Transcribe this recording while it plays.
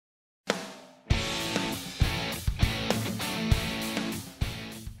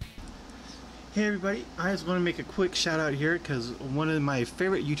Hey everybody, I just want to make a quick shout out here because one of my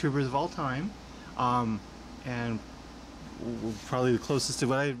favorite YouTubers of all time, and probably the closest to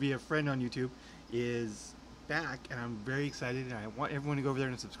what I'd be a friend on YouTube, is back, and I'm very excited, and I want everyone to go over there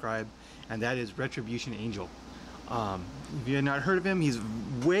and subscribe, and that is RetributionAngel. If you had not heard of him, he's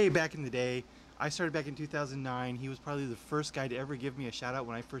way back in the day. I started back in 2009. He was probably the first guy to ever give me a shout out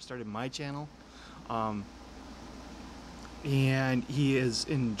when I first started my channel. And he is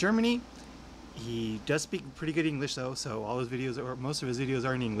in Germany. He does speak pretty good English though, so all his videos, or most of his videos,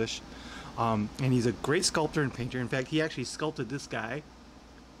 are in English. And he's a great sculptor and painter. In fact, he actually sculpted this guy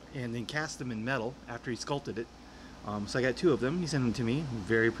and then cast them in metal after he sculpted it. So I got two of them. He sent them to me. I'm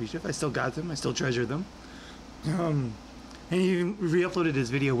very appreciative. I still got them. I still treasure them. And he re-uploaded his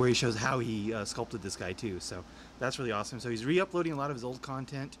video where he shows how he sculpted this guy too. So that's really awesome. So he's re-uploading a lot of his old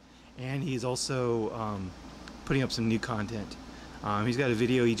content, and he's also putting up some new content. He's got a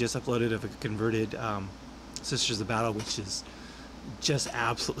video he just uploaded of a converted Sisters of Battle, which is just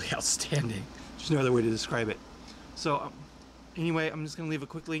absolutely outstanding. There's no other way to describe it. So anyway, I'm just going to leave a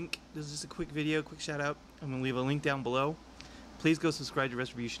quick link. This is just a quick video, quick shout out. I'm going to leave a link down below. Please go subscribe to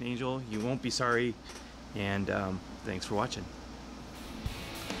RetributionAngel. You won't be sorry. And thanks for watching.